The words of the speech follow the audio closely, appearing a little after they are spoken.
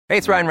Hey,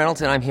 it's Ryan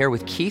Reynolds, and I'm here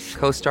with Keith,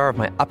 co-star of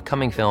my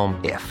upcoming film,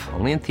 If,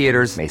 only in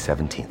theaters May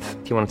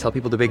 17th. Do you want to tell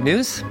people the big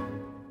news?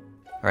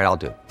 All right, I'll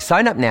do it.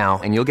 Sign up now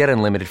and you'll get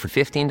unlimited for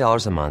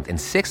 $15 a month and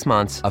 6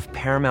 months of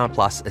Paramount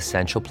Plus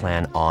Essential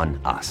Plan on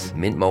us.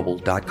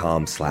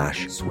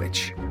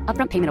 MintMobile.com/switch.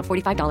 Upfront payment of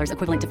 $45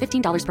 equivalent to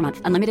 $15 per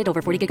month. Unlimited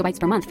over 40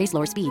 gigabytes per month. Face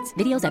lower speeds.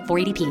 Videos at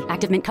 480p.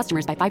 Active Mint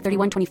customers by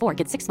 531.24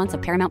 get 6 months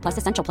of Paramount Plus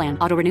Essential Plan.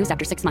 Auto renews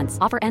after 6 months.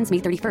 Offer ends May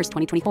 31st,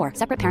 2024.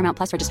 Separate Paramount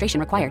Plus registration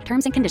required.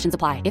 Terms and conditions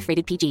apply if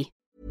rated PG.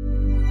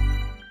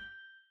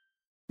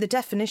 The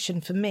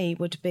definition for me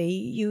would be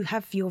you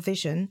have your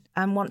vision,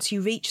 and once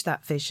you reach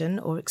that vision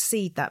or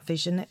exceed that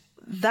vision,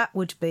 that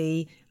would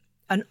be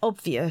an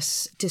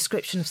obvious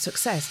description of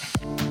success.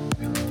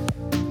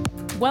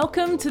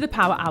 Welcome to the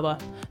Power Hour,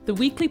 the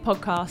weekly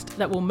podcast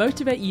that will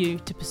motivate you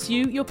to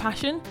pursue your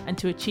passion and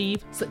to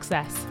achieve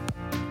success.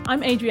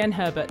 I'm Adrienne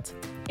Herbert,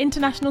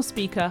 international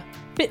speaker,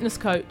 fitness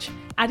coach,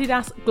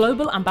 Adidas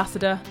Global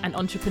Ambassador and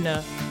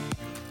entrepreneur.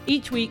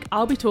 Each week,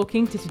 I'll be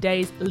talking to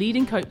today's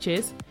leading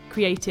coaches,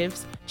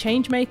 creatives,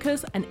 change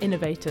makers and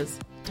innovators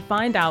to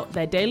find out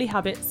their daily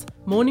habits,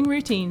 morning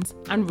routines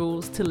and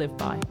rules to live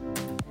by.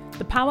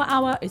 The Power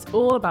Hour is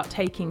all about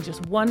taking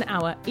just 1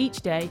 hour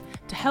each day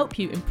to help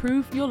you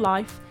improve your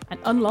life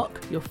and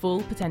unlock your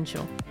full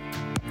potential.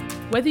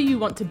 Whether you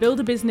want to build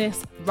a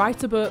business,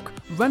 write a book,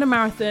 run a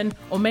marathon,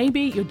 or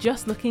maybe you're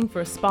just looking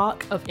for a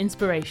spark of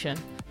inspiration,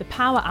 the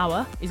Power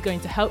Hour is going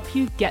to help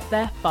you get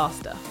there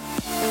faster.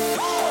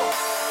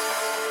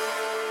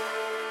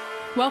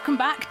 Welcome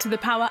back to the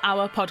Power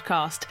Hour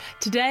podcast.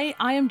 Today,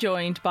 I am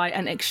joined by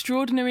an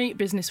extraordinary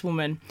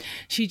businesswoman.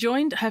 She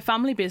joined her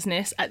family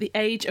business at the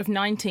age of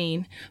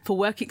 19 for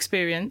work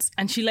experience,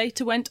 and she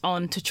later went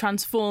on to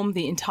transform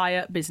the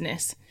entire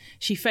business.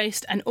 She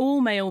faced an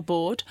all-male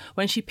board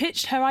when she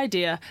pitched her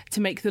idea to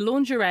make the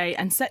lingerie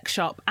and sex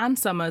shop Ann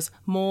Summers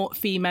more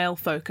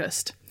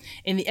female-focused.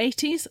 In the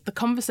 80s, the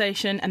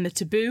conversation and the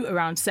taboo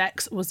around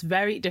sex was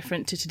very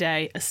different to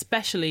today,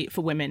 especially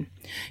for women.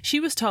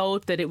 She was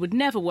told that it would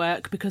never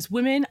work because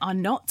women are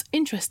not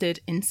interested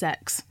in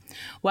sex.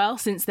 Well,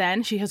 since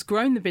then, she has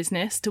grown the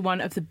business to one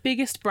of the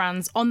biggest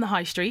brands on the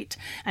high street,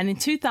 and in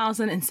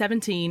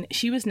 2017,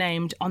 she was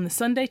named on the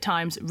Sunday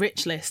Times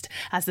Rich list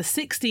as the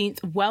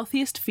 16th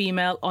wealthiest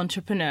female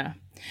entrepreneur.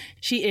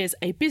 She is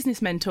a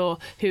business mentor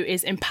who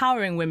is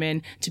empowering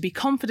women to be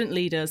confident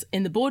leaders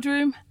in the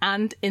boardroom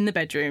and in the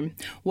bedroom.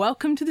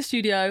 Welcome to the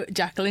studio,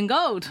 Jacqueline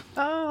Gold.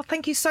 Oh,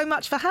 thank you so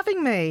much for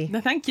having me. No,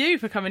 thank you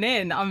for coming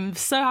in. I'm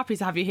so happy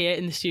to have you here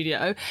in the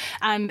studio.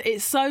 And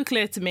it's so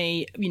clear to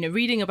me,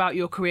 reading about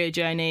your career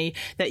journey,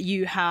 that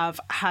you have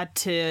had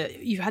to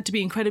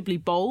be incredibly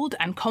bold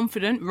and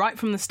confident right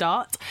from the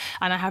start.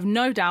 And I have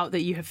no doubt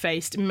that you have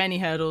faced many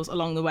hurdles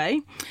along the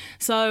way.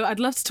 So I'd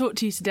love to talk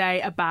to you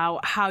today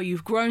about how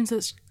you've grown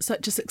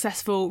such a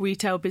successful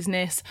retail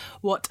business,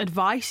 what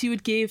advice you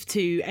would give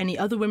to any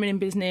other women in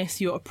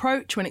business, your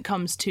approach when it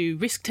comes to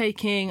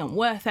risk-taking and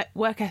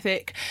work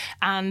ethic,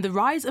 and the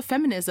rise of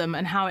feminism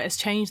and how it has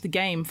changed the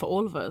game for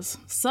all of us.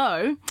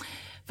 So,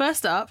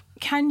 first up,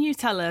 can you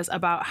tell us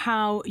about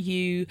how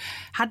you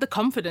had the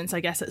confidence, I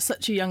guess, at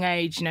such a young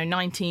age,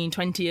 19,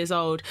 20 years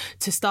old,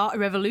 to start a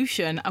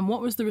revolution, and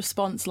what was the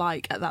response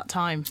like at that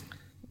time?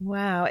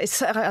 Wow,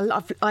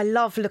 I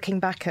love looking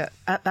back at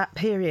that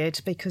period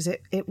because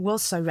it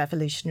was so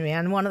revolutionary.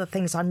 And one of the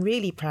things I'm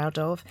really proud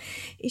of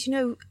is,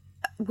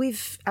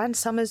 with Ann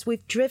Summers,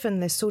 we've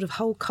driven this sort of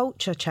whole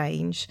culture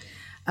change.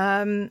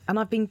 And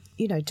I've been,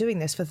 doing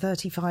this for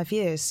 35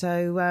 years.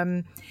 So,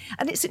 and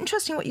it's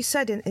interesting what you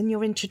said in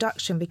your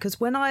introduction, because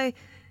when I,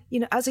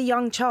 as a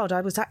young child, I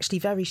was actually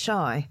very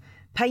shy,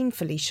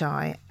 painfully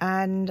shy.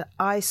 And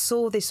I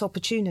saw this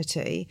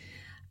opportunity.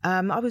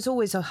 I was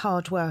always a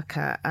hard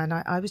worker, and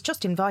I was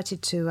just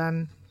invited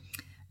to,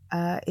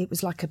 it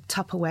was like a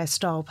Tupperware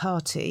style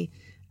party.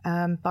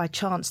 By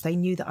chance, they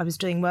knew that I was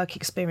doing work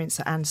experience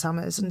at Ann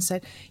Summers and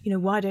said,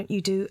 why don't you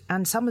do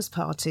Ann Summers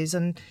parties?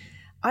 And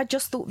I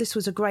just thought this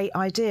was a great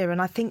idea. And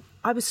I think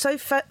I was so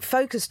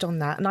focused on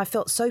that, and I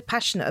felt so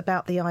passionate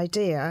about the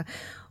idea.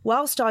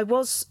 Whilst I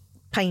was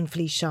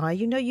painfully shy,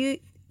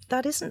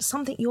 that isn't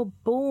something you're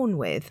born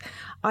with.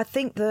 I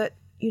think that,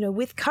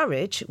 with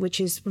courage, which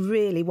is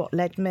really what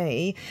led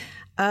me,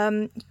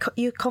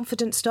 your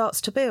confidence starts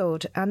to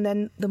build. And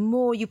then the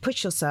more you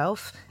push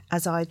yourself,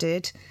 as I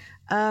did,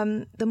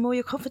 the more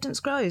your confidence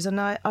grows. And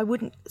I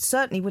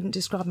certainly wouldn't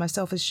describe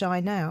myself as shy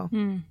now.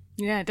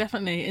 Yeah,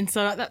 definitely. And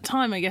so at that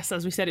time, I guess,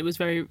 as we said, it was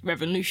very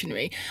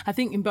revolutionary. I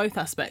think in both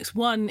aspects.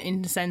 One,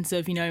 in the sense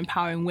of,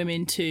 empowering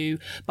women to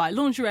buy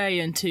lingerie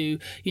and to,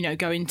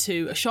 go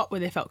into a shop where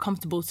they felt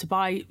comfortable to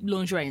buy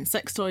lingerie and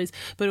sex toys.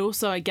 But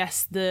also, I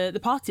guess, the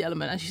party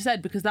element, as you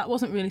said, because that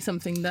wasn't really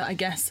something that, I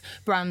guess,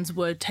 brands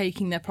were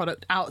taking their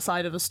product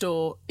outside of a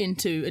store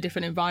into a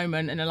different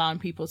environment and allowing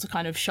people to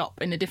kind of shop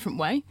in a different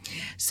way.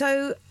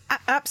 So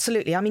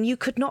absolutely. I mean, you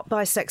could not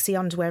buy sexy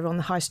underwear on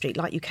the high street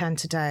like you can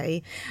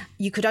today.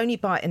 You could only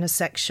buy it in a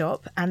sex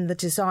shop, and the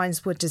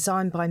designs were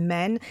designed by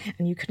men.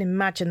 And you can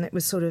imagine it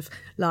was sort of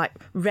like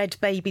red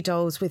baby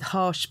dolls with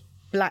harsh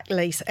black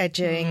lace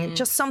edging,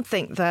 just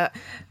something that,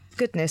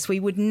 goodness, we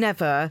would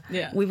never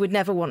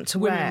want to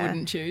wear. Women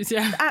wouldn't choose,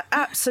 yeah.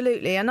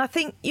 Absolutely. And I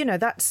think,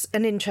 that's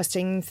an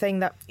interesting thing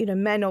that,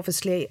 men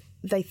obviously,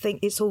 they think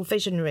it's all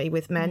visionary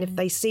with men. If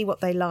they see what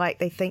they like,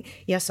 they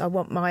think, yes, I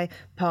want my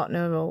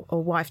partner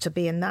or wife to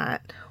be in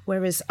that.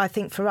 Whereas I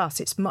think for us,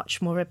 it's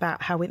much more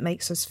about how it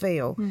makes us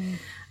feel.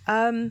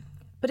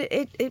 But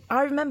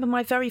I remember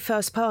my very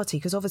first party,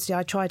 because obviously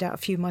I tried out a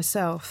few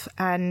myself,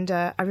 and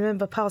I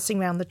remember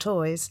passing around the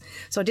toys.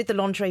 So I did the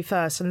lingerie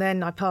first, and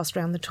then I passed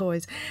around the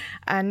toys.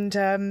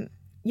 And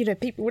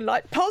people were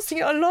like passing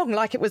it along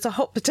like it was a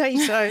hot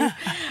potato,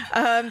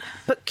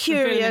 but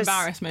curious. Feeling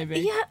embarrassed, maybe.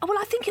 Yeah, well,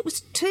 I think it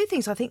was two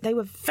things. I think they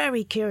were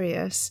very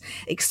curious,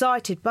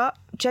 excited, but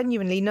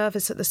genuinely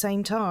nervous at the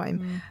same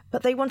time.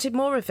 But they wanted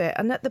more of it.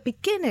 And at the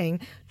beginning,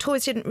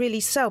 toys didn't really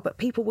sell, but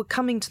people were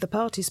coming to the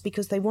parties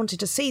because they wanted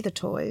to see the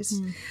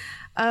toys.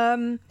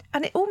 And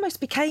it almost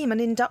became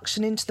an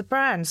induction into the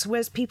brands,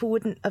 whereas people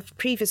wouldn't have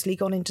previously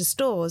gone into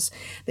stores.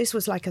 This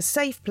was like a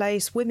safe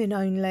place, women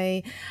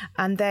only.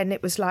 And then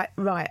it was like,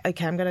 right,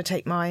 OK, I'm going to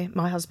take my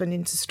husband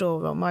into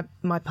store, or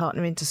my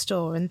partner into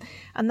store. And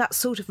that's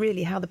sort of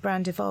really how the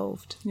brand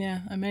evolved. Yeah,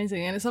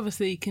 amazing. And it's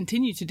obviously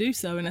continued to do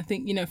so. And I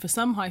think, for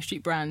some high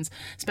street brands,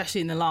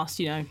 especially in the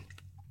last,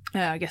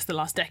 I guess the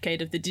last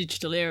decade of the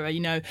digital era,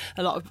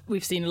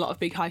 we've seen a lot of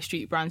big high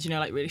street brands,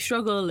 like really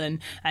struggle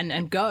and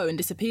go and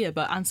disappear.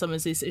 But Ann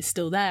Summers is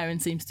still there and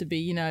seems to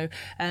be,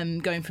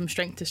 going from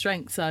strength to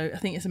strength. So I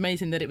think it's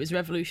amazing that it was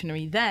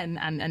revolutionary then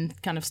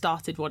and kind of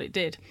started what it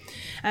did.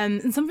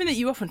 And something that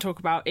you often talk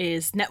about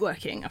is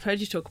networking. I've heard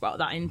you talk about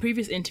that in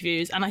previous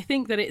interviews, and I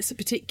think that it's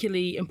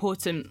particularly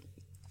important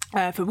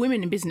for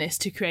women in business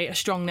to create a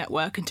strong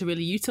network and to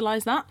really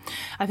utilise that.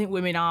 I think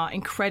women are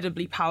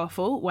incredibly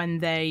powerful when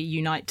they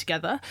unite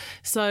together.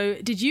 So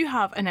did you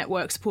have a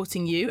network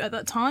supporting you at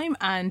that time?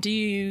 And do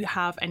you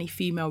have any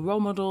female role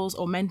models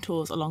or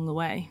mentors along the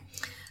way?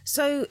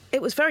 So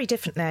it was very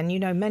different then.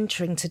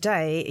 Mentoring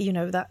today,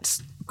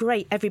 that's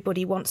great.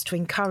 Everybody wants to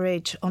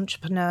encourage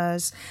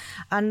entrepreneurs.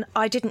 And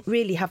I didn't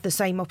really have the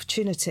same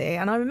opportunity.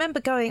 And I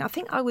remember going, I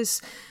think I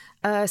was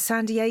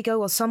San Diego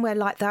or somewhere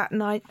like that,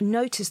 and I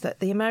noticed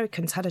that the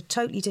Americans had a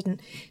totally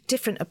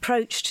different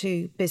approach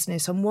to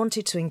business and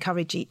wanted to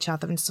encourage each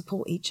other and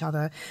support each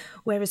other,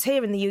 whereas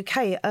here in the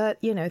UK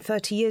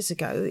 30 years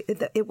ago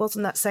it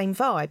wasn't that same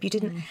vibe. You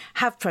didn't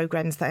have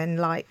programs then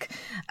like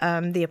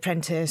The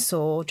Apprentice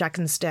or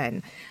Dragon's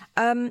Den,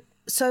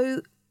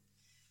 so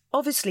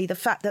obviously, the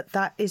fact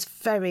that is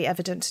very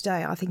evident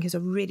today, I think, is a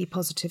really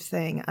positive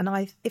thing. And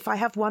if I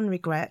have one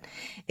regret,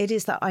 it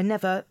is that I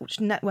never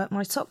networked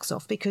my socks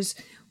off, because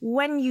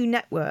when you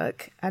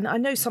network, and I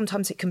know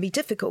sometimes it can be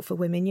difficult for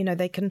women,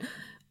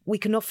 we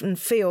can often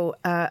feel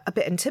a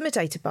bit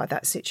intimidated by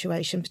that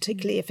situation,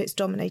 particularly if it's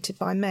dominated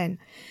by men.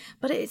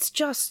 But it's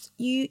just,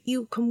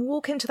 you can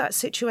walk into that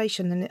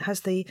situation and it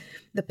has the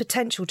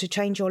potential to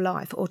change your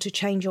life or to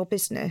change your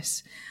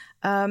business.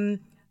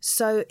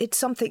 So it's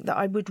something that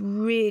I would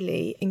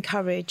really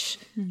encourage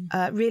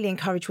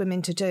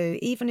women to do.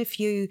 Even if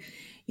you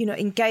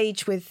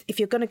engage with, if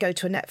you're going to go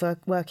to a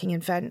networking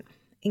event,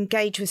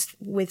 engage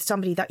with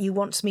somebody that you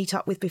want to meet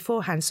up with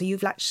beforehand. So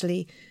you've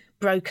actually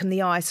broken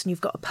the ice and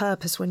you've got a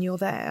purpose when you're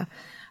there.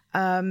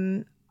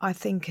 I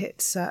think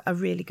it's a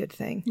really good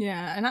thing.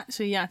 Yeah, and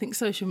actually, I think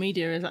social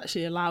media has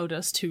actually allowed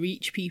us to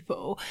reach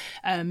people,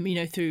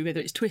 through whether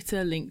it's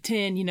Twitter,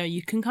 LinkedIn,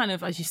 you can kind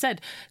of, as you said,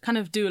 kind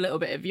of do a little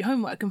bit of your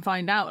homework and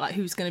find out like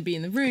who's going to be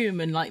in the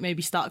room and like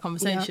maybe start a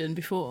conversation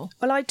before.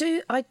 Well, I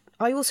do. I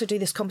also do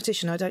this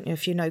competition, I don't know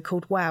if you know,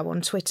 called WOW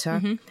on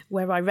Twitter,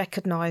 where I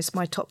recognise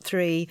my top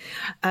 3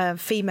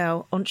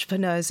 female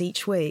entrepreneurs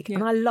each week. Yeah.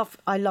 And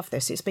I love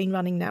this. It's been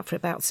running now for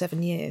about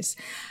 7 years.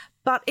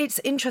 But it's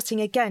interesting,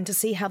 again, to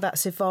see how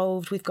that's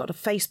evolved. We've got a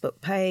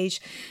Facebook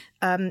page.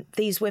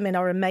 These women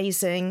are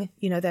amazing.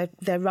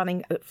 They're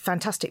running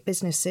fantastic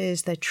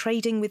businesses. They're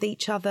trading with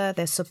each other.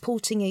 They're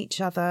supporting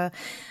each other.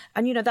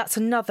 And, that's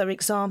another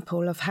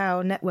example of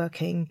how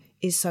networking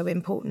is so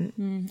important.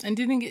 And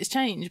do you think it's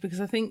changed?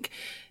 Because I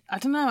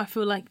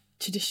feel like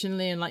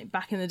traditionally and like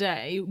back in the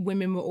day,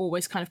 women were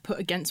always kind of put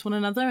against one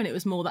another, and it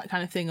was more that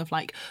kind of thing of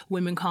like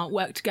women can't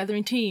work together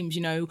in teams,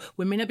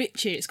 women are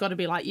bitchy, it's got to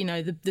be like,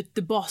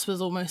 the boss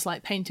was almost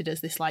like painted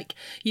as this like,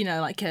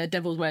 like a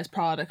Devil Wears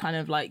Prada kind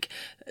of like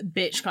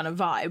bitch kind of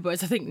vibe,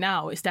 whereas I think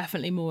now it's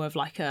definitely more of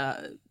like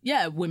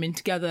women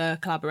together,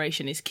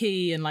 collaboration is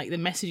key, and like the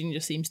messaging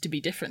just seems to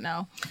be different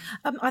now.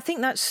 I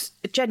think that's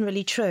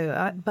generally true,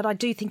 but I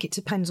do think it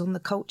depends on the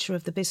culture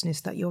of the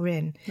business that you're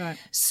in. Right.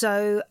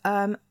 So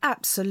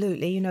absolutely,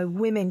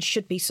 women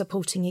should be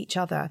supporting each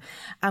other,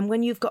 and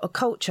when you've got a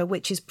culture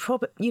which is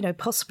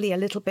possibly a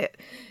little bit,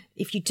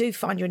 if you do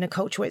find you're in a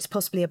culture where it's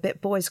possibly a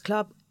bit boys'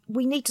 club,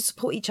 we need to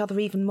support each other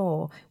even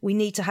more. We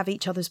need to have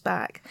each other's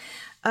back.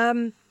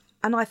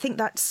 And I think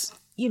that's,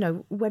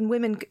 when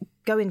women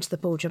go into the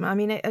boardroom, I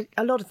mean,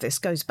 a lot of this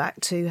goes back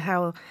to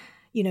how,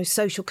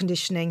 social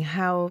conditioning,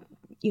 how,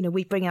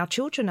 we bring our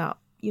children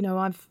up.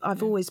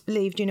 I've always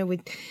believed,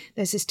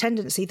 there's this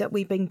tendency that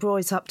we bring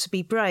boys up to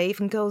be brave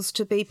and girls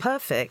to be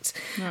perfect.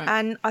 Right.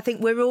 And I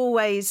think we're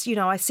always,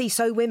 I see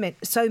so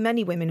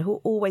many women who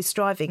are always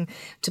striving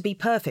to be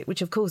perfect,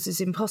 which of course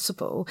is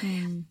impossible.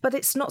 But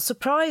it's not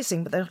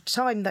surprising by the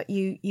time that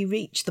you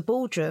reach the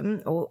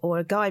boardroom or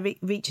a guy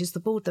reaches the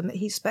boardroom that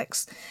he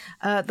expects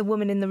the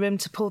woman in the room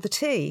to pour the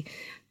tea.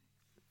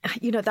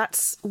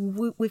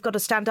 We've got to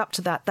stand up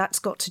to that. That's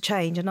got to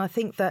change. And I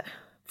think that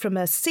from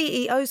a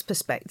CEO's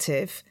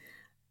perspective,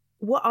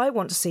 what I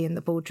want to see in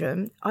the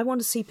boardroom, I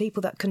want to see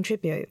people that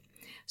contribute.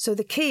 So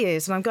the key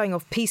is, and I'm going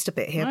off piste a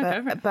bit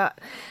here, but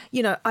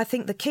I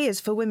think the key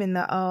is for women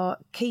that are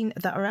keen,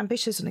 that are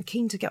ambitious and are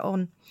keen to get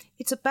on.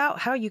 It's about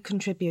how you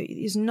contribute.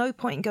 There's no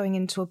point in going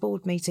into a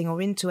board meeting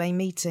or into a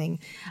meeting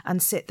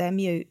and sit there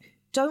mute.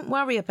 Don't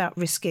worry about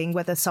risking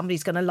whether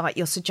somebody's going to like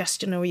your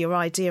suggestion or your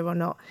idea or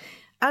not.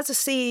 As a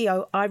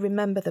CEO, I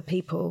remember the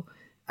people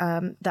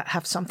that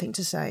have something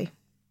to say.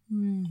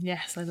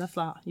 Yes, I love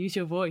that. Use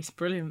your voice.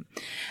 Brilliant.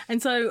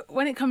 And so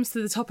when it comes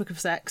to the topic of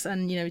sex,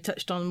 and, we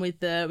touched on with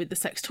the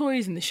sex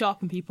toys in the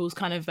shop and people's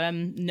kind of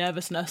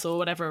nervousness or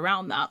whatever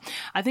around that,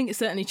 I think it's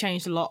certainly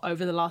changed a lot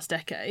over the last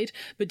decade.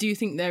 But do you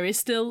think there is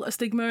still a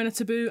stigma and a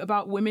taboo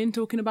about women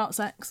talking about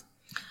sex?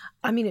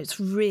 I mean, it's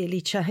really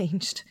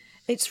changed.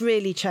 It's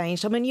really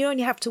changed. I mean, you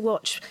only have to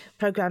watch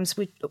programmes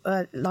with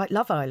like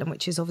Love Island,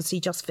 which is obviously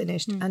just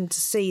finished, and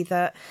to see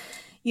that,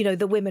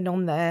 the women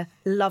on there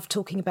love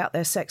talking about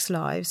their sex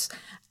lives.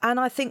 And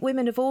I think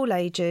women of all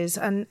ages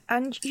and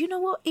you know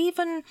what,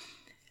 even,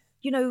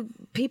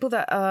 people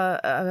that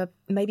are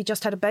maybe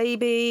just had a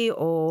baby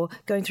or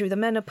going through the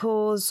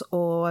menopause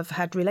or have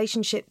had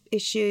relationship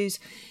issues,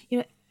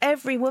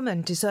 every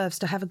woman deserves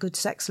to have a good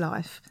sex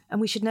life,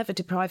 and we should never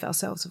deprive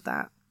ourselves of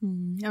that.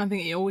 And I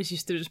think it always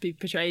used to just be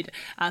portrayed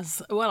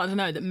as, well, I don't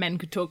know, that men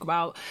could talk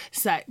about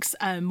sex,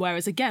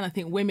 whereas again, I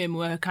think women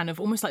were kind of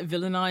almost like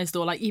villainised,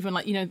 or like even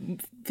like,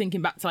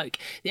 thinking back to like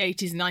the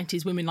 80s and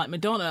 90s, women like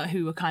Madonna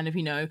who were kind of,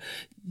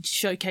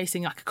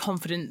 showcasing like a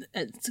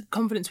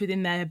confidence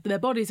within their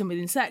bodies and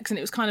within sex. And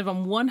it was kind of,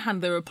 on one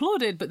hand, they were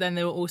applauded, but then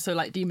they were also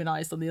like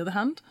demonised on the other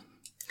hand.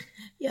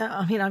 Yeah,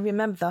 I mean, I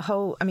remember the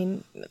whole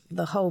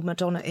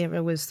Madonna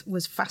era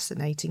was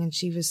fascinating, and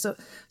she was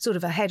sort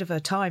of ahead of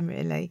her time,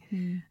 really.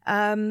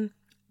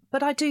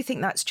 But I do think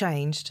that's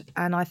changed.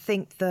 And I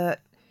think that,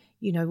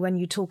 when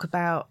you talk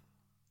about,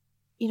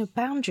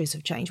 boundaries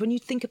have changed. When you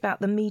think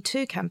about the Me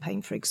Too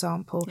campaign, for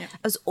example,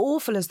 as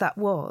awful as that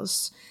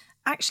was,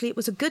 actually it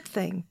was a good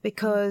thing,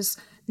 because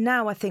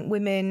now I think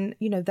women,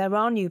 there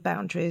are new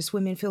boundaries.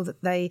 Women feel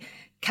that they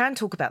can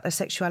talk about their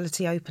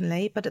sexuality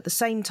openly, but at the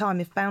same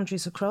time, if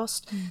boundaries are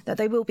crossed, that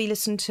they will be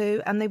listened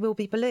to and they will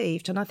be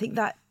believed. And I think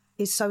that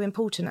is so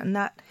important, and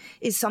that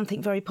is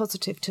something very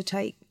positive to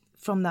take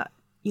from that,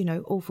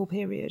 awful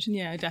period.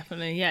 Yeah,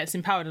 definitely. Yeah, it's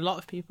empowered a lot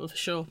of people, for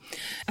sure.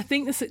 I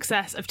think the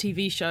success of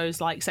TV shows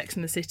like Sex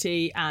and the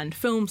City and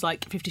films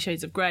like 50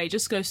 Shades of Grey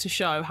just goes to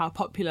show how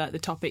popular the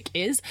topic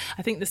is.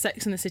 I think the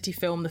Sex and the City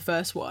film, the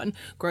first one,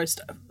 grossed,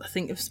 I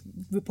think it was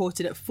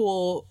reported at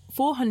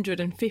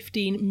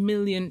 $415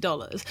 million.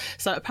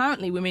 So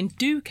apparently women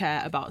do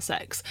care about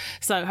sex.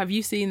 So have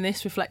you seen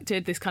this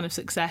reflected, this kind of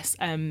success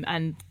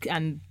and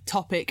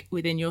topic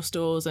within your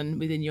stores and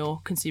within your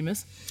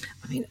consumers?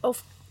 I mean,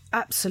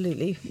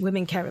 absolutely,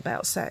 women care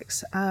about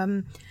sex.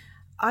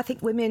 I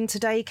think women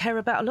today care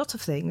about a lot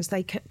of things.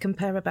 They can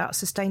care about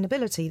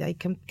sustainability. They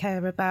can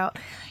care about,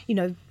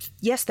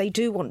 yes, they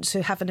do want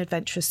to have an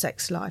adventurous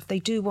sex life. They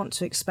do want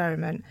to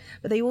experiment,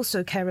 but they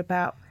also care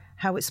about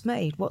how it's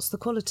made. What's the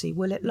quality?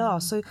 Will it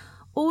last? So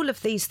all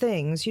of these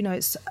things,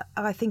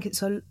 I think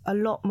it's a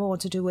lot more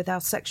to do with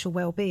our sexual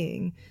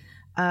well-being.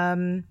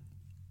 And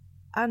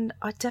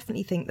I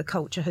definitely think the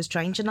culture has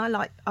changed. And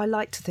I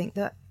like to think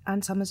that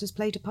Ann Summers has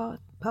played a part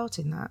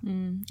in that.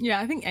 Yeah,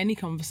 I think any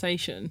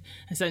conversation,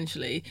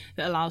 essentially,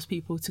 that allows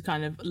people to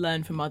kind of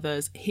learn from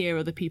others, hear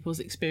other people's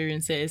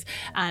experiences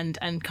and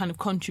kind of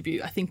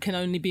contribute, I think can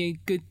only be a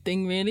good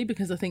thing, really,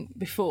 because I think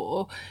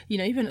before,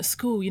 even at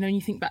school, when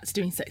you think back to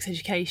doing sex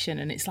education,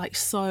 and it's like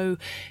so,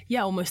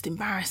 almost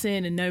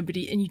embarrassing, and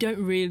you don't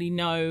really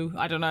know,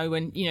 I don't know,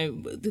 when,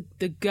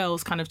 the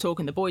girls kind of talk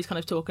and the boys kind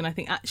of talk, and I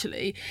think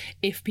actually,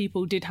 if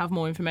people did have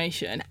more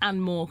information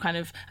and more kind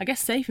of, I guess,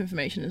 safe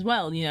information as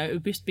well, it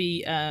would just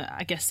be,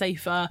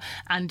 safer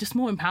and just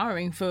more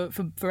empowering for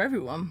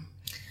everyone.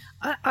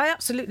 I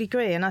absolutely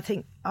agree, and I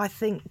think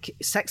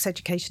sex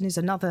education is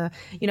another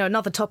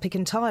topic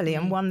entirely,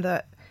 and one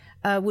that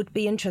would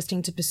be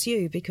interesting to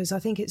pursue, because I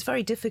think it's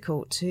very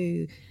difficult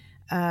to,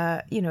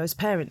 as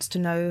parents, to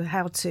know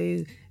how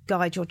to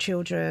guide your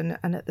children,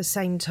 and at the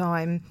same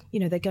time,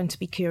 they're going to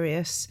be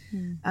curious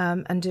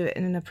and do it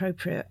in an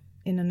appropriate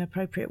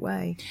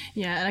way.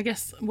 Yeah, and I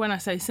guess when I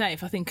say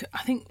safe, I think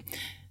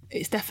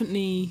it's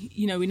definitely,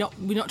 you know, we're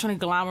not trying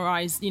to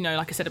glamorize, you know,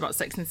 like I said about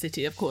Sex and the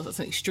City, of course that's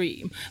an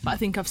extreme, but I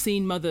think I've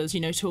seen mothers,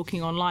 you know,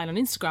 talking online on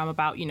Instagram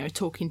about, you know,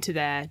 talking to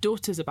their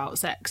daughters about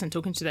sex and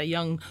talking to their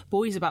young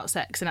boys about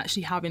sex and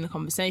actually having the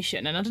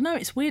conversation. And I don't know,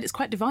 it's weird, it's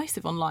quite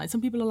divisive online.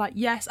 Some people are like,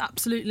 yes,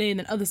 absolutely, and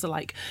then others are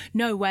like,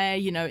 no way,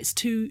 you know, it's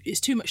too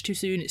much too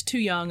soon, it's too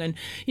young. And,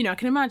 you know, I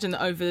can imagine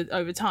that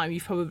over time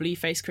you've probably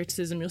faced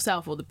criticism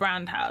yourself, or the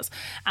brand has.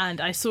 And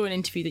I saw an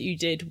interview that you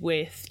did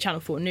with Channel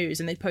 4 News,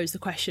 and they posed the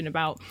question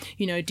about,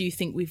 you know, do you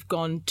think we've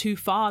gone too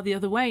far the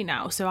other way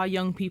now? So are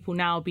young people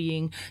now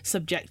being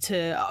subject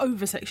to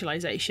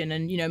over-sexualization?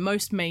 And, you know,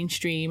 most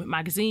mainstream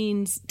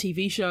magazines,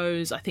 TV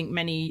shows, I think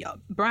many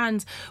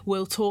brands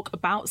will talk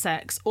about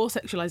sex or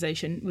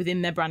sexualization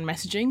within their brand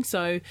messaging.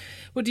 So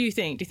what do you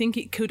think? Do you think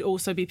it could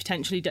also be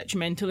potentially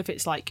detrimental if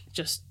it's like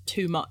just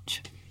too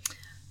much?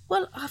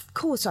 Well, of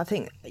course, I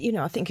think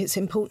it's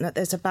important that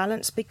there's a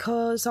balance,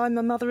 because I'm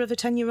a mother of a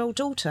 10-year-old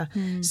daughter.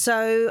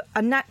 So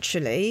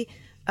naturally,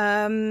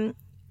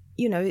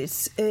 you know,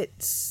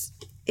 it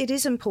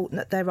is important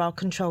that there are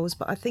controls,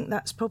 but I think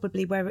that's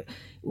probably where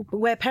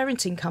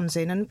parenting comes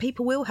in, and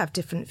people will have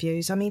different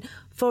views. I mean,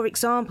 for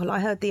example, I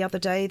heard the other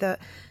day that,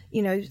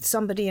 you know,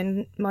 somebody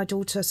in my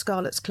daughter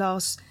Scarlett's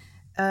class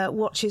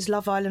watches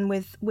Love Island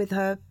with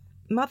her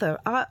mother.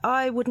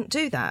 I wouldn't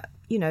do that,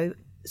 you know.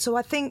 So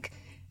I think,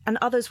 and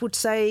others would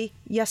say,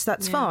 yes,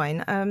 that's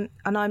fine. And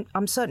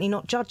I'm certainly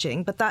not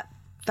judging, but that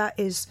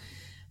is,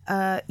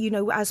 you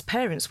know, as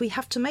parents, we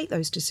have to make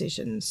those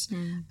decisions.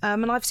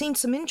 And I've seen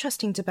some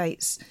interesting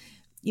debates,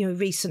 you know,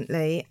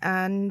 recently,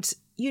 and,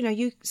 you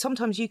know,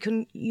 sometimes you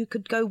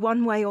could go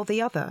one way or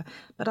the other,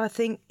 but I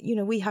think, you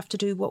know, we have to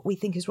do what we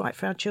think is right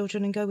for our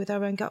children and go with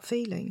our own gut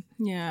feeling.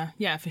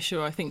 Yeah, for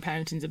sure. I think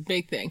parenting's a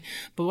big thing.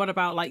 But what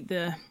about like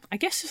the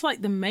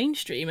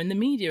mainstream and the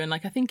media? And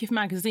like, I think if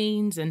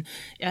magazines and,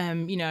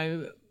 you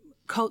know,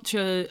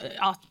 culture,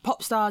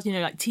 pop stars, you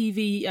know, like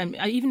TV, and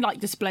even like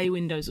display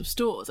windows of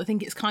stores, I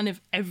think it's kind of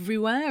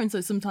everywhere. And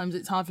so sometimes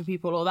it's hard for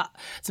people, or that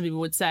some people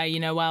would say, you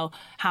know, well,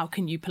 how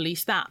can you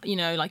police that? You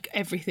know, like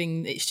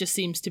everything, it just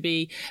seems to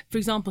be, for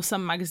example,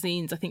 some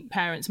magazines, I think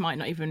parents might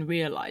not even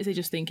realise, they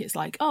just think it's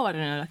like, oh, I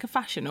don't know, like a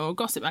fashion or a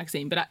gossip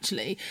magazine. But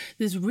actually,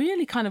 there's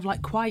really kind of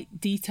like quite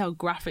detailed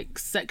graphic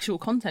sexual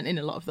content in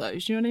a lot of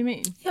those. Do you know what I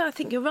mean? Yeah, I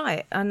think you're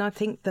right. And I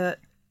think that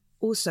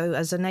also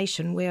as a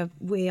nation,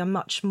 we are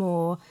much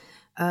more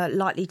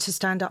likely to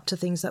stand up to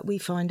things that we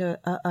find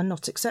are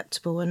not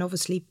acceptable. And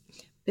obviously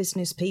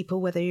business people,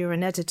 whether you're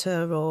an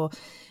editor or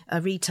a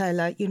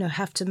retailer, you know,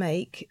 have to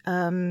make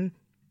a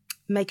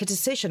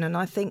decision. And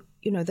I think,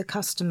 you know, the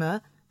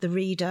customer, the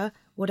reader,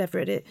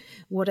 whatever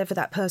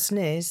that person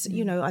is,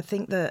 you know, I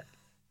think that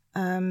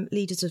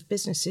leaders of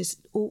businesses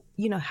all,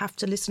 you know, have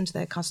to listen to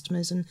their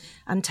customers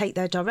and take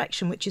their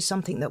direction, which is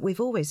something that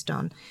we've always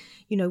done.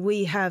 You know,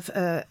 we have,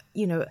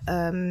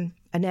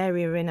 an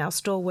area in our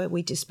store where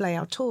we display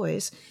our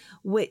toys,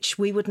 which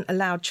we wouldn't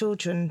allow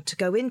children to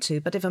go into.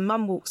 But if a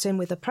mum walks in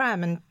with a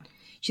pram and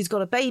she's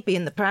got a baby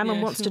in the pram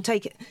and wants to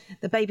take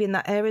the baby in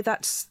that area,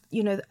 that's,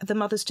 you know, the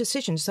mother's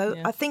decision.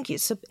 So I think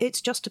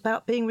it's just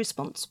about being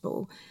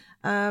responsible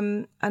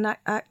and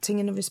acting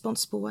in a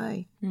responsible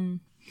way.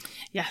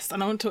 Yes,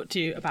 and I want to talk to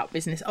you about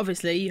business.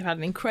 Obviously, you had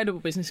an incredible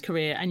business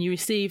career and you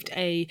received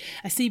a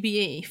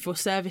CBE for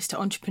service to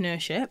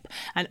entrepreneurship,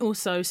 and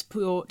also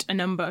support a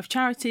number of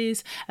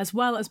charities, as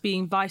well as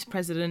being vice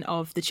president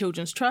of the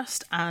Children's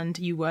Trust, and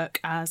you work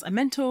as a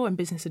mentor and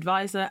business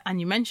advisor, and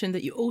you mentioned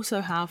that you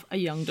also have a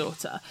young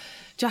daughter.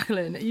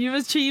 Jacqueline, you've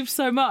achieved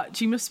so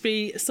much. You must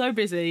be so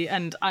busy.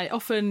 And I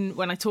often,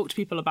 when I talk to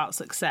people about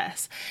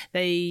success,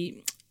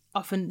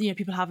 often, you know,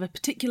 people have a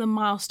particular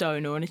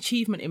milestone or an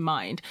achievement in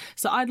mind.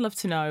 So I'd love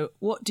to know,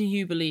 what do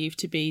you believe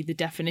to be the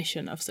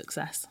definition of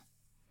success?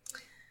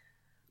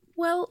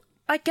 Well,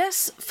 I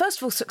guess, first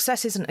of all,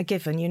 success isn't a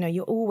given. You know,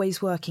 you're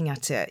always working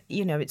at it.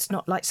 You know, it's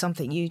not like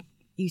something you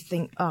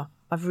think, oh,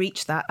 I've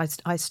reached that,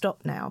 I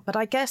stop now. But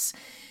I guess,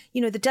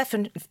 you know, the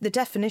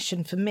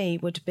definition for me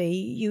would be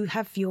you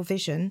have your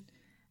vision,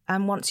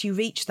 and once you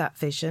reach that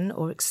vision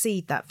or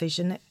exceed that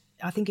vision,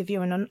 I think if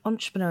you're an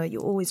entrepreneur,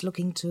 you're always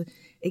looking to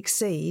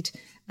exceed.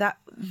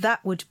 That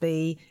would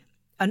be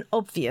an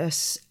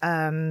obvious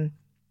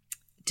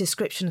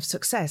description of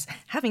success.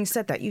 Having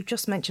said that, you've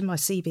just mentioned my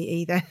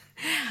CBE there,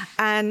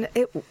 and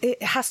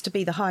it has to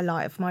be the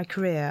highlight of my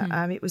career.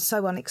 It was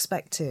so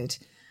unexpected.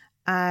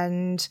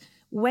 And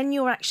when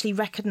you're actually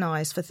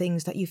recognised for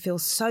things that you feel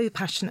so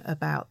passionate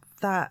about,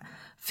 that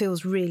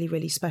feels really,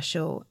 really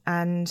special.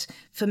 And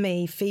for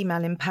me,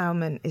 female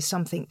empowerment is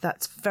something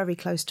that's very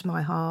close to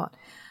my heart.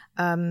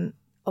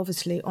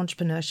 Obviously,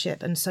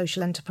 entrepreneurship and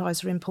social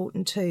enterprise are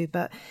important too.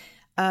 But,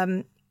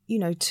 you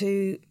know,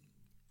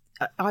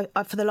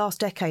 for the last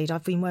decade,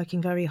 I've been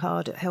working very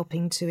hard at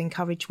helping to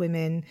encourage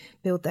women,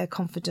 build their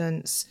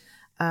confidence,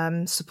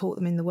 support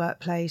them in the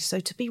workplace. So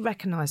to be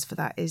recognised for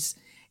that is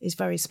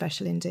very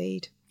special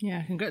indeed.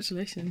 Yeah,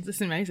 congratulations.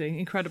 That's amazing.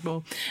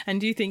 Incredible.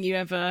 And do you think you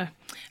ever,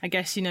 I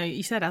guess,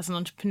 you said as an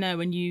entrepreneur,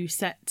 when you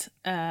set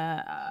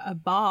a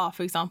bar,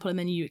 for example, and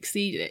then you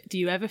exceed it, do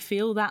you ever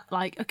feel that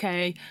like,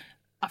 okay,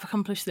 I've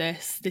accomplished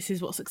this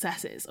is what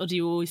success is? Or do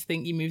you always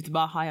think you move the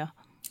bar higher?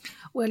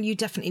 Well, you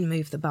definitely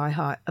move the bar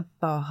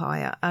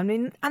higher. I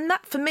mean, and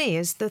that for me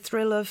is the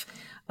thrill of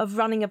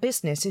running a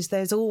business, is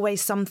there's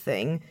always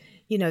something,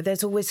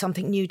 there's always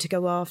something new to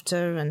go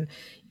after. And,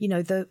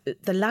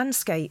 the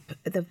landscape,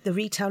 the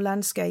retail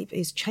landscape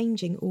is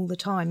changing all the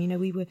time.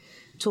 We were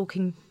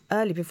talking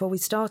earlier before we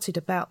started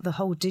about the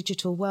whole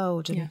digital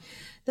world and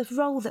the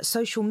role that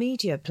social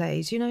media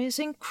plays, is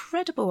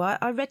incredible.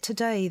 I read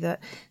today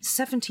that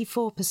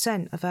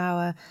 74% of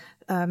our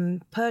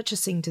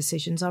purchasing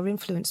decisions are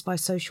influenced by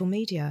social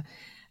media.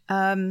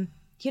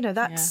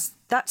 That's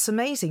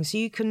amazing. So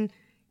you can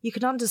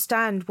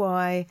understand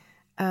why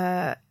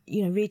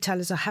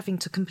retailers are having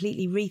to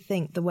completely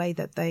rethink the way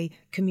that they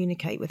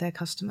communicate with their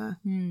customer.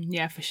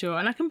 Yeah, for sure.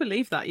 And I can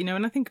believe that,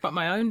 when I think about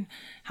my own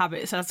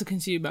habits as a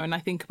consumer, and I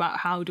think about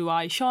how do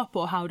I shop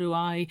or how do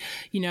I,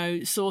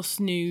 source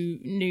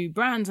new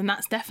brands. And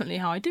that's definitely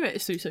how I do it.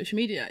 It's through social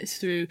media. It's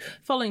through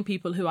following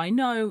people who I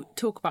know,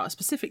 talk about a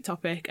specific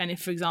topic. And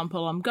if, for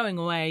example, I'm going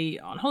away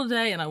on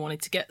holiday and I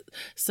wanted to get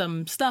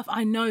some stuff,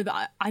 I know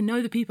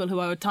the people who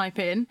I would type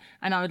in,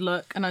 and I would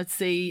look and I'd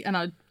see and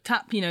I'd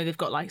tap, they've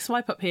got like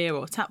swipe up here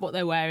or tap what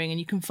they're wearing, and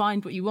you can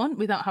find what you want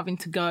without having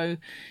to go.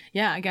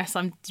 I guess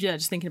I'm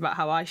just thinking about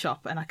how I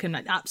shop, and I can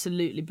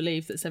absolutely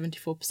believe that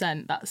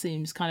 74%, that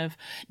seems kind of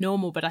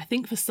normal. But I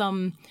think for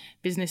some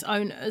business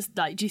owners,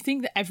 like, do you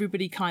think that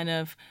everybody kind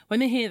of, when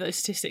they hear those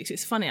statistics,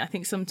 it's funny, I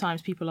think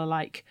sometimes people are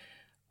like,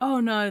 oh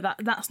no,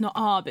 that's not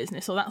our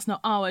business, or that's not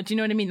our, do you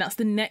know what I mean? That's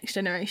the next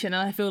generation.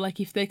 And I feel like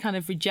if they kind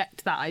of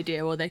reject that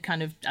idea, or they're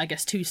kind of, I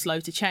guess, too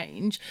slow to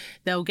change,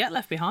 they'll get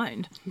left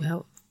behind.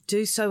 Well,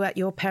 do so at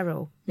your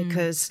peril,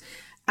 because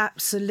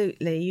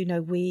absolutely,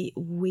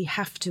 we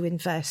have to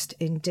invest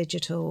in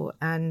digital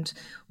and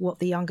what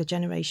the younger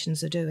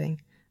generations are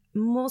doing,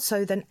 more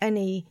so than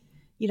any,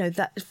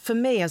 that for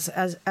me as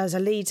a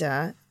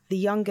leader, the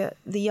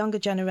younger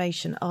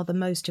generation are the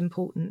most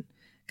important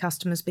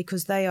customers,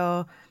 because they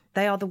are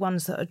the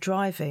ones that are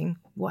driving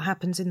what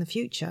happens in the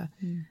future.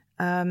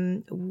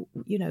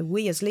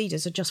 We as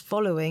leaders are just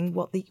following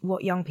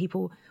what young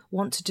people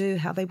want to do,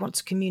 how they want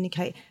to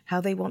communicate, how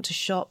they want to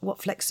shop,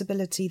 what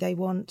flexibility they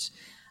want.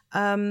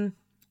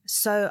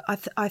 So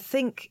I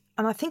think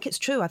it's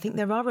true. I think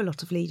there are a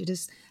lot of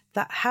leaders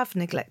that have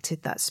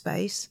neglected that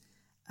space.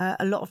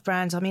 A lot of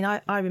brands. I mean,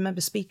 I remember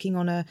speaking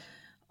on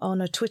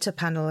a Twitter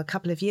panel a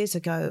couple of years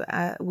ago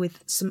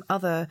with some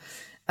other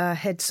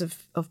heads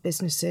of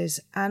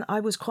businesses, and I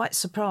was quite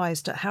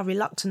surprised at how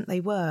reluctant they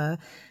were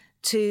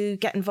to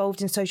get involved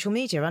in social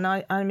media. And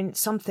I mean, it's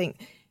something,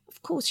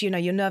 of course,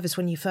 you're nervous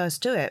when you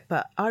first do it,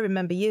 but I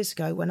remember years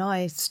ago when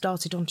I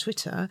started on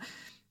Twitter,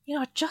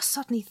 I just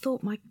suddenly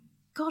thought, my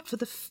God, for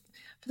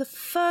the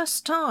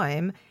first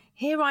time,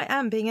 here I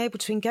am being able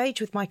to engage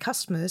with my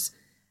customers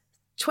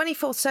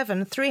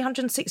 24/7,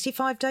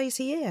 365 days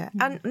a year.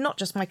 And not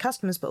just my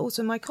customers, but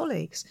also my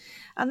colleagues.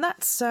 And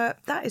that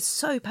is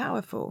so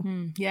powerful.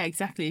 Yeah,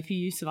 exactly. If you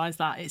utilise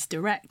that, it's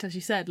direct, as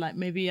you said, like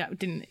maybe it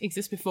didn't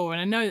exist before.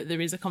 And I know that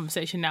there is a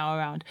conversation now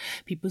around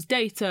people's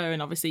data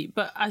and obviously,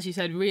 but as you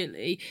said,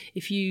 really,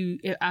 if you,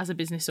 as a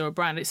business or a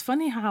brand, it's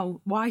funny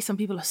why some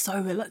people are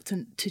so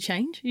reluctant to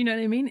change. You know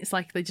what I mean? It's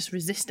like they just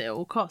resist it at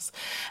all costs.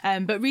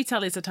 But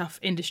retail is a tough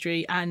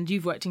industry, and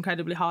you've worked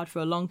incredibly hard for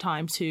a long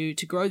time to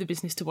grow the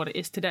business to what it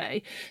is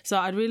today. So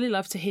I'd really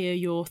love to hear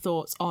your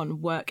thoughts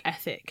on work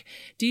ethic.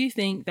 Do you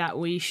think that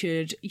we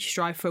should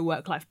strive for a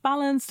work-life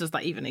balance? Does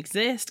that even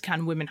exist?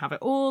 Can women have it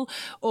all?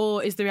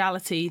 Or is the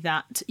reality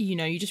that,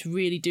 you just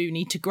really do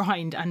need to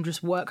grind and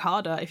just work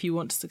harder if you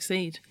want to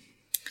succeed?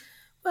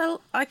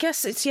 Well, I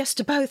guess it's yes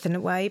to both in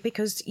a way,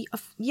 because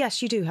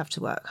yes, you do have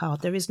to work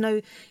hard. There is no,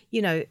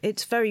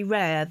 it's very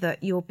rare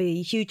that you'll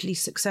be hugely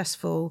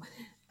successful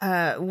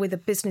with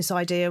a business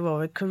idea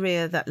or a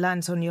career that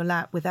lands on your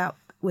lap without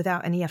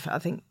any effort. I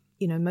think,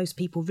 most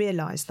people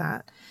realise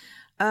that.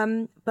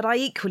 But I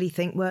equally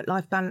think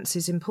work-life balance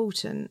is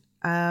important.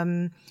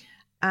 And,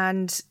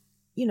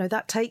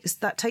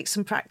 that takes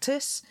some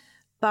practice.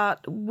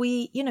 But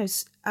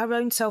our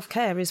own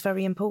self-care is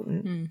very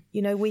important.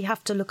 We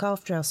have to look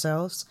after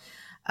ourselves.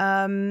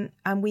 And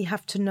we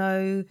have to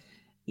know,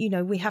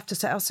 we have to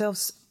set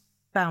ourselves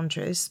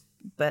boundaries.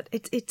 But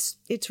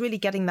it's really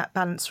getting that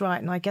balance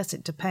right. And I guess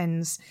it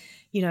depends,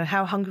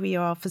 how hungry you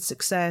are for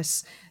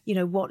success,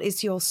 what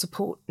is your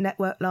support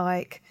network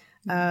like,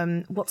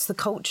 what's the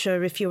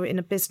culture if you're in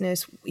a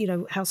business,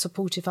 how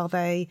supportive are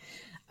they?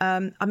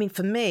 I mean,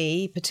 for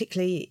me,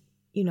 particularly,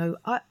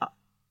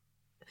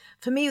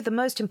 for me, the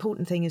most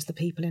important thing is the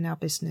people in our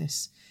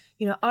business.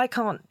 I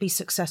can't be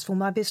successful,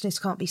 my business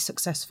can't be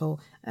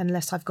successful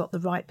unless I've got the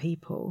right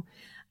people.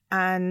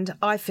 And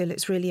I feel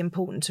it's really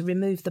important to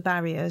remove the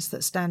barriers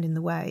that stand in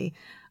the way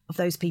of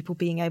those people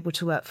being able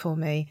to work for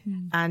me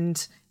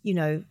and,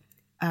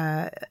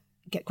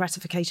 get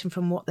gratification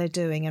from what they're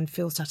doing and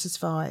feel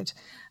satisfied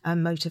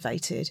and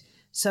motivated.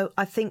 So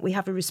I think we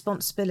have a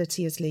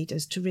responsibility as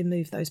leaders to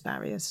remove those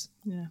barriers.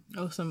 Yeah,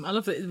 awesome. I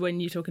love it when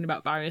you're talking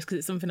about barriers, because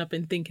it's something I've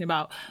been thinking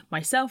about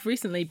myself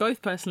recently,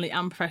 both personally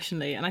and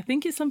professionally. And I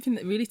think it's something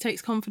that really takes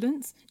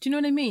confidence. Do you know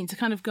what I mean? To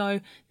kind of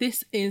go,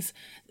 this is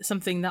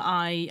something that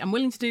I am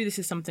willing to do. This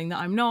is something that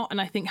I'm not. And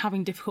I think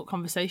having difficult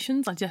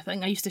conversations, I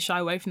think I used to shy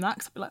away from that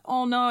because I'd be like,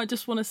 oh no, I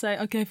just want to say,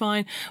 okay,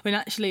 fine. When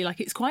actually, like,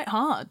 it's quite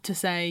hard to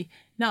say,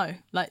 no,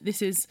 like,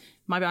 this is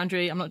my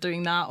boundary, I'm not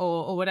doing that,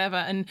 or whatever.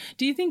 And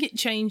do you think it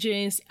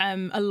changes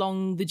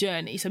along the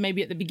journey? So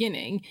maybe at the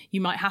beginning,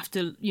 you might have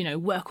to,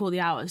 work all the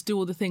hours, do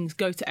all the things,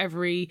 go to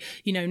every,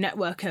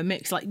 networker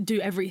mix, like do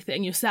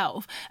everything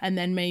yourself. And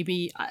then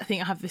maybe, I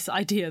think I have this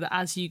idea that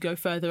as you go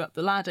further up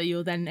the ladder,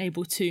 you're then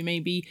able to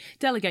maybe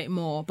delegate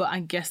more. But I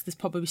guess there's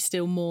probably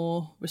still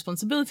more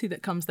responsibility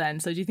that comes then.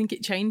 So do you think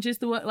it changes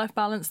the work-life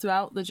balance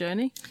throughout the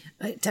journey?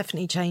 It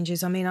definitely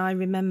changes. I mean, I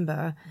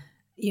remember,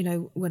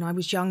 when I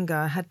was younger,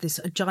 I had this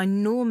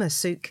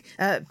ginormous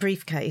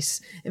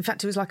briefcase. In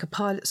fact, it was like a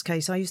pilot's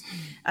case. I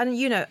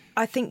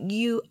think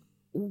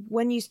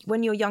when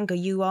you're younger,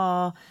 you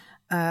are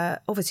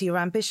obviously you're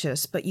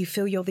ambitious, but you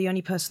feel you're the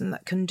only person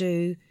that can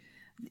do,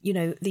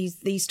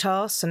 these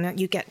tasks, and that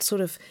you get sort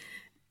of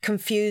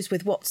confused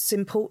with what's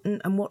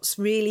important and what's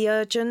really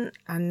urgent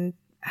and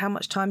how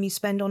much time you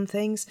spend on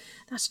things.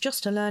 That's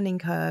just a learning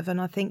curve. And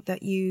I think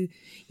that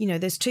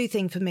there's two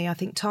things for me. I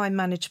think time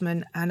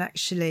management and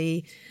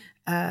actually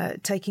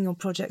taking on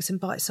projects in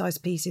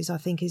bite-sized pieces, I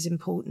think, is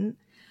important.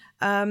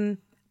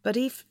 But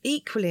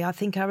equally, I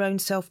think our own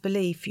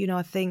self-belief,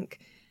 I think,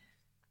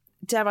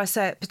 dare I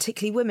say it,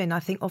 particularly women,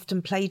 I think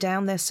often play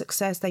down their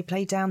success. They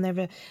play down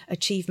their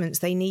achievements.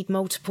 They need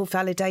multiple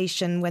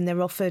validation when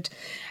they're offered,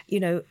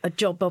 a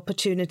job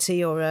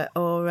opportunity or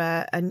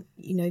a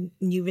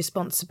new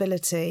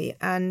responsibility.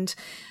 And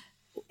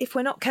if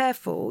we're not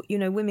careful,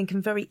 women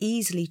can very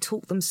easily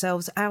talk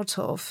themselves out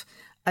of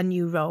a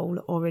new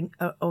role or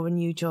a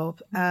new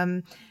job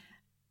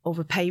or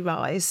a pay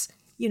rise.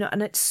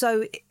 And it's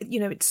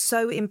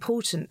so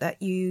important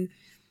that you.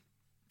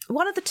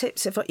 One of the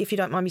tips, if you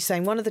don't mind me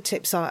saying, one of the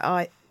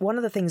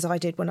things I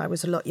did when I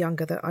was a lot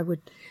younger that I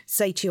would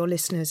say to your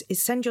listeners is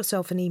send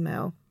yourself an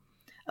email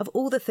of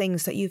all the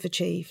things that you've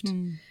achieved,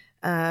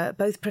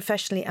 both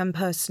professionally and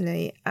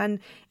personally. And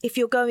if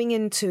you're going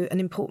into an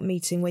important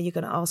meeting where you're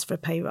going to ask for a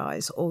pay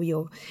rise, or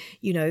you're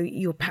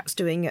perhaps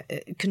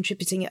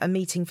contributing at a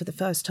meeting for the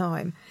first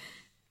time,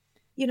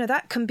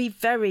 that can be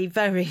very,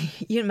 very,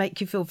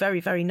 make you feel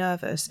very, very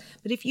nervous.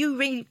 But if you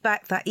read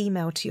back that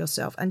email to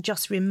yourself and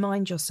just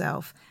remind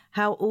yourself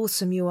how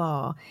awesome you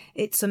are,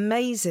 it's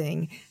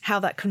amazing how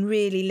that can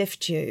really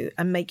lift you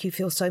and make you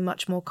feel so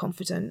much more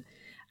confident.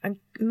 And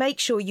make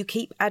sure you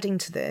keep adding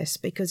to this,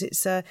 because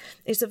it's a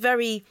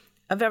very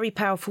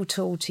powerful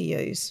tool to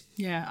use.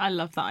 Yeah, I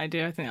love that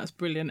idea. I think that's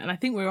brilliant. And I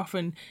think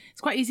it's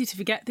quite easy to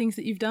forget things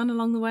that you've done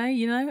along the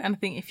way, and I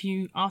think if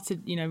you are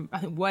to, I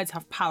think words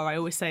have power. I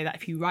always say that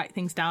if you write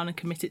things down and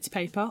commit it to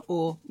paper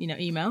or,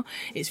 email,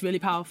 it's really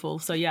powerful.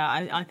 So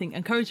yeah, I think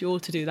encourage you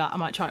all to do that. I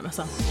might try it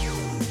myself.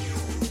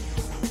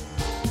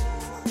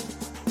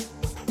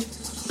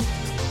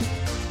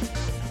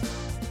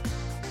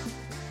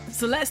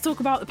 So let's talk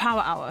about the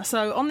Power Hour.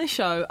 So on this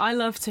show, I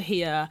love to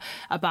hear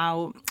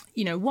about,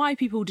 why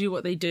people do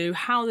what they do,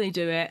 how they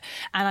do it.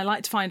 And I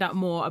like to find out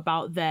more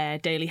about their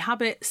daily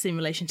habits in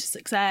relation to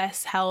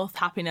success, health,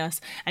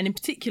 happiness, and in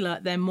particular,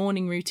 their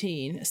morning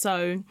routine.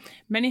 So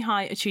many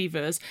high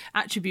achievers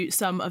attribute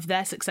some of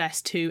their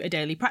success to a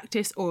daily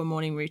practice or a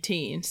morning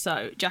routine.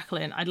 So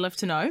Jacqueline, I'd love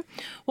to know,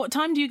 what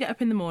time do you get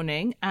up in the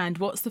morning, and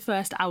what's the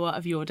first hour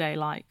of your day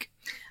like?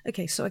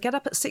 Okay, so I get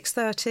up at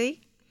 6:30.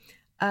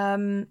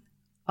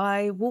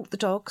 I walk the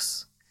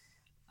dogs.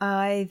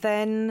 I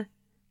then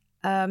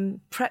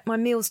prep my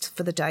meals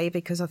for the day,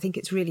 because I think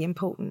it's really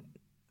important.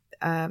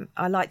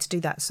 I like to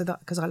do that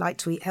because I like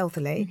to eat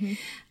healthily.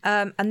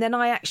 Mm-hmm. And then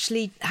I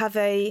actually have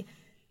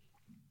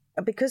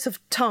because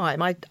of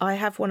time, I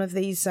have one of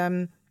these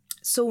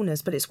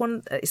saunas, but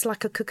it's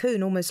like a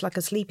cocoon, almost like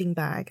a sleeping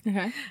bag.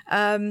 Okay.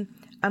 And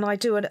I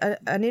do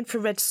an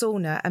infrared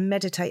sauna and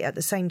meditate at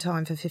the same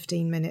time for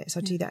 15 minutes.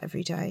 I do that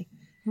every day.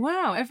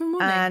 Wow, every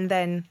morning. And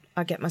then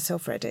I get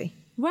myself ready.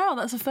 Wow,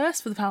 that's a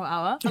first for the Power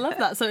Hour. I love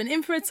that. So an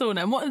infrared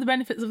sauna, and what are the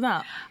benefits of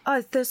that?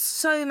 Oh, there's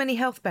so many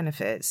health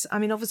benefits. I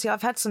mean, obviously,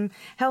 I've had some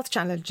health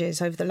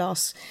challenges over the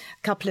last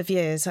couple of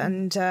years,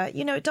 and,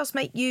 it does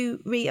make you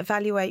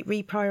reevaluate,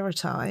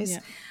 reprioritise.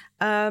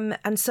 Yeah.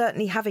 And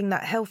certainly having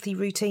that healthy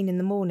routine in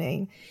the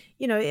morning,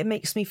 it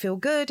makes me feel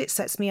good. It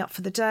sets me up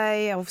for the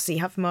day. I obviously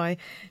have my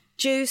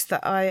juice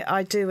that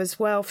I do as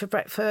well for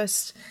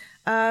breakfast.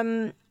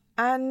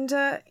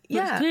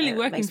 It's clearly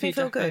working for you,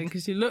 Jacqueline,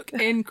 because you look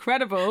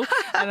incredible,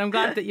 and I'm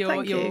glad that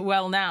you're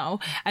well now.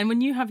 And when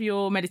you have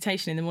your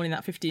meditation in the morning,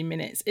 that 15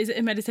 minutes, is it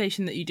a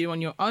meditation that you do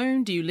on your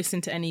own? Do you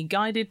listen to any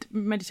guided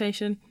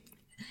meditation?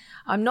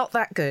 I'm not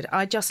that good.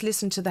 I just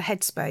listen to the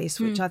Headspace,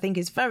 which I think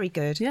is very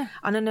good. Yeah.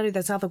 And I know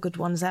there's other good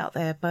ones out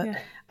there, but Yeah.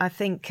 I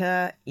think,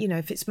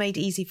 if it's made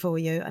easy for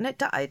you, and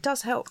it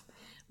does help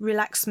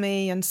relax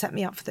me and set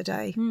me up for the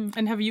day.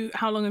 And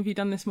how long have you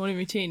done this morning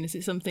routine? Is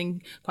it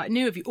something quite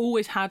new? Have you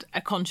always had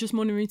a conscious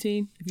morning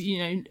routine,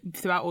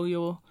 throughout all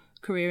your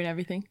career and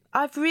everything?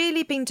 I've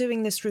really been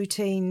doing this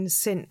routine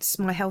since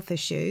my health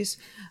issues,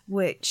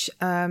 which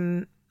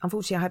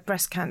unfortunately I had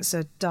breast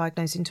cancer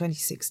diagnosed in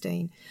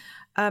 2016.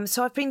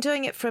 So I've been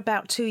doing it for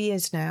about 2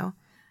 years now,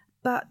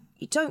 but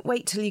you don't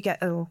wait till you get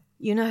ill,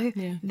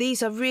 Yeah.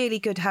 These are really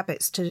good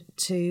habits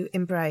to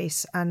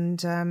embrace.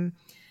 And,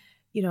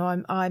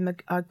 I'm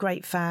a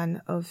great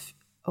fan of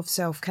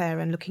self-care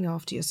and looking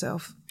after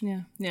yourself.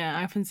 Yeah.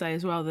 I often say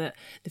as well that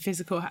the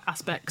physical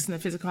aspects and the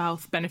physical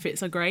health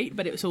benefits are great,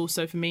 but it's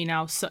also for me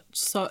now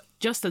so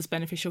just as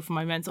beneficial for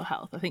my mental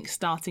health. I think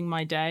starting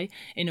my day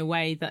in a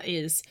way that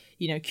is,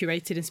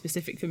 curated and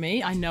specific for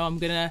me, I know I'm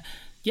gonna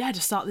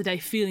just start the day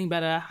feeling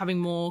better, having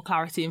more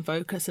clarity and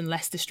focus and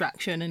less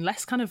distraction and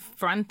less kind of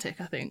frantic,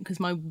 I think, because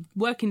my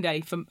working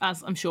day,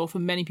 as I'm sure for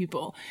many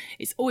people,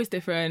 it's always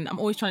different. I'm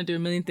always trying to do a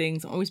million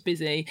things. I'm always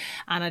busy.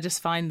 And I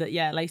just find that,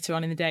 later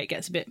on in the day, it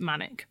gets a bit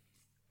manic.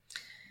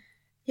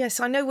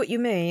 Yes, I know what you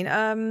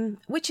mean,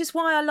 which is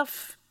why I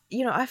love,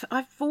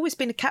 I've always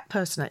been a cat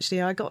person,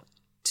 actually. I got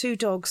 2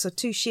 dogs,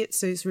 2 Shih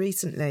Tzus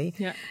recently.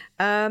 Yeah.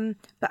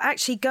 But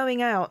actually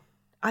going out,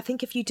 I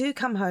think if you do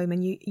come home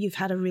and you've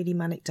had a really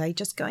manic day,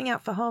 just going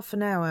out for half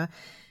an hour.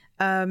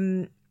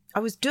 I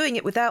was doing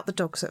it without the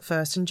dogs at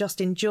first and just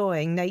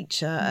enjoying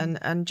nature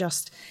and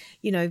just,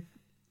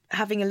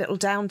 having a little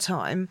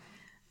downtime.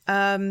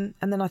 And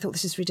then I thought,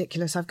 this is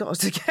ridiculous. I've got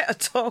to get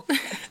a dog.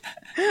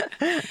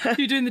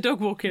 You're doing the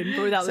dog walking,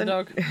 but without the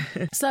dog.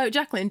 So,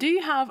 Jacqueline, do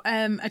you have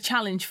a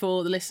challenge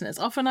for the listeners?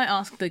 Often I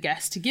ask the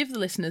guests to give the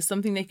listeners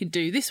something they could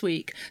do this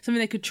week, something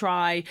they could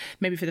try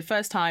maybe for the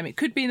first time. It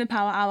could be in the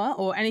power hour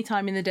or any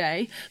time in the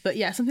day. But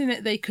something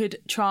that they could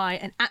try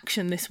and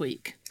action this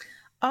week.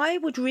 I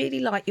would really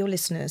like your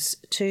listeners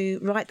to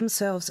write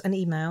themselves an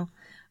email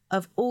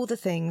of all the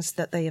things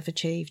that they have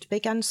achieved,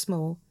 big and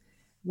small,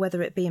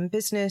 whether it be in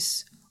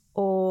business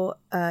or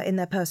in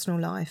their personal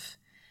life.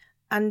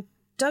 And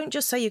don't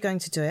just say you're going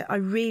to do it. I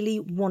really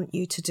want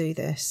you to do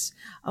this.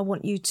 I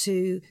want you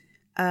to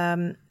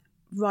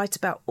write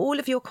about all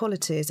of your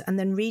qualities and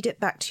then read it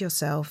back to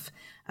yourself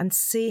and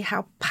see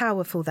how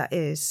powerful that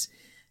is.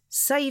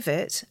 Save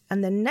it,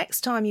 and then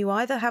next time you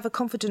either have a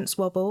confidence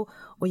wobble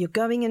or you're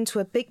going into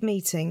a big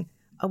meeting,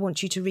 I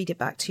want you to read it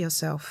back to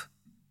yourself.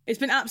 It's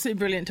been absolutely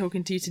brilliant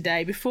talking to you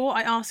today. Before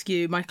I ask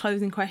you my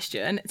closing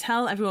question,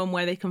 tell everyone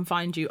where they can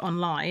find you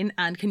online,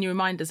 and can you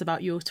remind us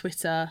about your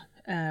Twitter?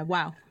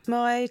 Wow.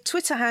 My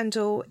Twitter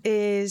handle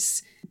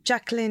is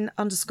Jacqueline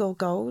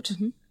 _Gold.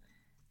 Mm-hmm.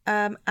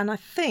 And I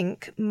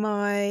think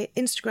my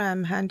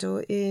Instagram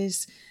handle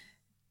is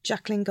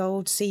Jacqueline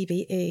Gold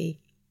CBE.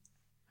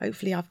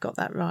 Hopefully I've got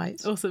that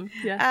right. Awesome.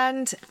 Yeah.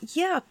 And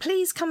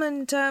please come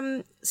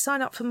and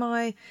sign up for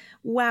my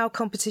WOW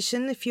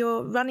competition. If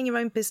you're running your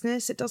own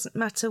business, it doesn't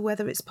matter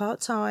whether it's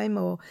part-time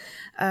or,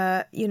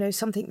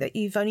 something that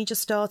you've only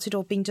just started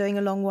or been doing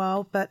a long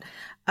while. But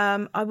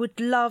I would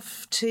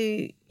love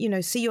to,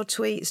 see your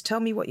tweets,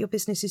 tell me what your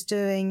business is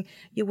doing,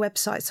 your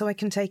website, so I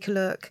can take a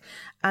look.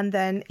 And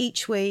then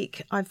each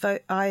week I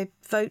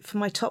vote for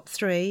my top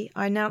 3.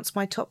 I announce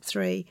my top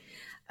 3.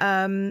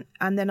 And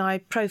then I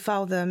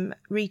profile them,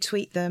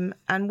 retweet them.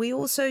 And we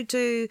also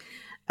do,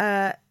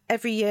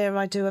 every year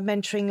I do a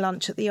mentoring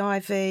lunch at the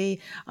Ivy.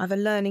 I have a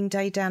learning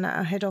day down at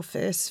our head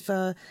office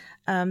for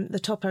the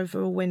top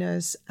overall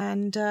winners.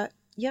 And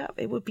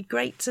it would be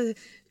great to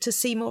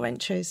see more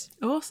entries.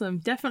 Awesome.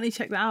 Definitely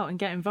check that out and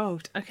get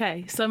involved.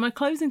 Okay, so my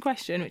closing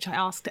question, which I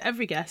ask to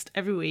every guest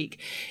every week,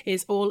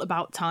 is all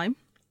about time.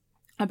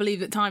 I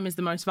believe that time is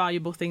the most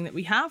valuable thing that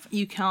we have.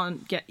 You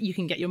can get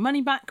your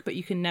money back, but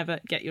you can never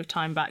get your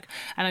time back.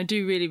 And I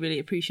do really, really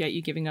appreciate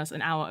you giving us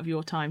an hour of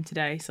your time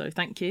today. So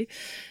thank you.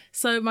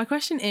 So my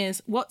question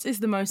is, what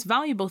is the most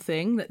valuable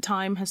thing that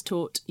time has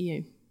taught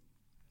you?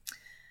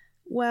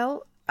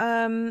 Well,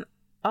 I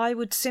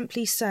would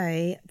simply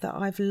say that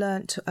I've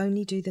learnt to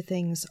only do the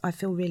things I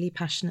feel really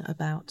passionate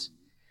about.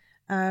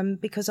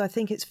 Because I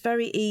think it's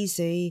very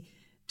easy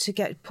to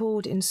get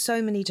pulled in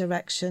so many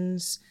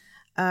directions.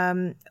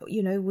 Whether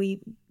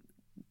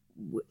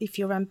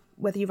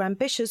you're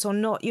ambitious or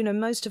not,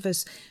 most of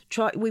us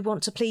we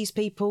want to please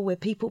people. We're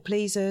people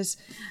pleasers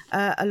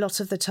a lot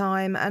of the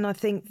time. And I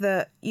think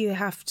that you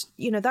have to,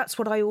 that's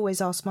what I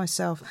always ask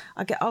myself.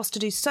 I get asked to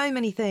do so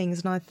many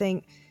things and I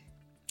think,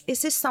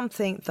 is this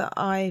something that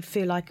I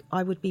feel like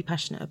I would be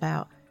passionate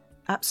about?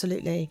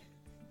 Absolutely.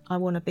 I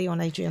want to be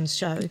on Adrian's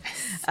show.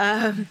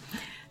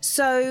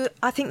 So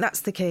I think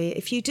that's the key.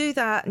 If you do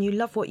that and you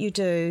love what you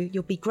do,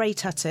 you'll be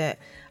great at it.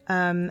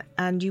 And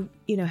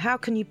how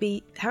can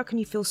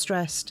you feel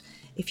stressed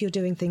if you're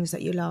doing things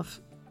that you love?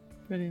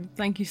 Brilliant.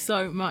 Thank you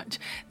so much.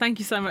 Thank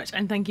you so much.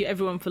 And thank you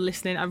everyone for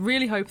listening. I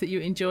really hope that you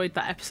enjoyed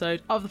that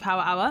episode of the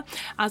Power Hour.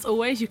 As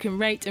always, you can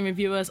rate and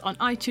review us on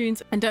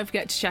iTunes. And don't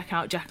forget to check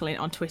out Jacqueline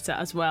on Twitter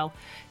as well.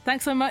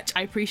 Thanks so much.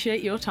 I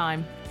appreciate your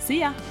time.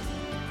 See ya.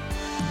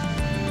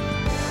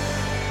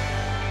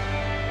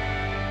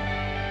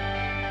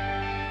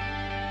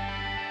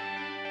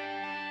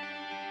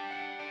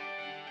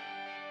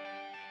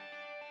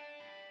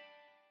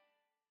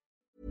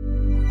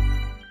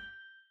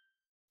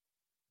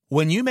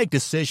 When you make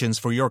decisions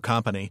for your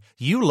company,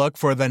 you look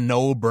for the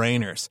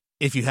no-brainers.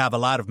 If you have a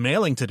lot of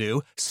mailing to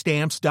do,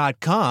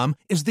 Stamps.com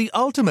is the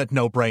ultimate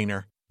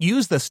no-brainer.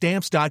 Use the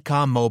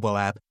Stamps.com mobile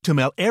app to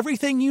mail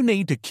everything you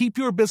need to keep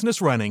your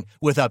business running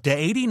with up to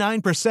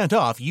 89%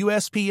 off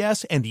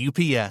USPS and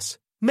UPS.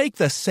 Make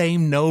the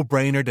same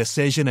no-brainer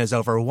decision as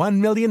over 1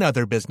 million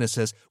other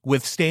businesses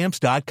with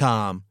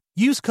Stamps.com.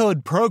 Use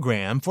code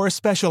PROGRAM for a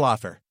special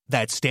offer.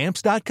 That's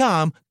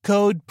Stamps.com,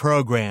 code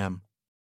PROGRAM.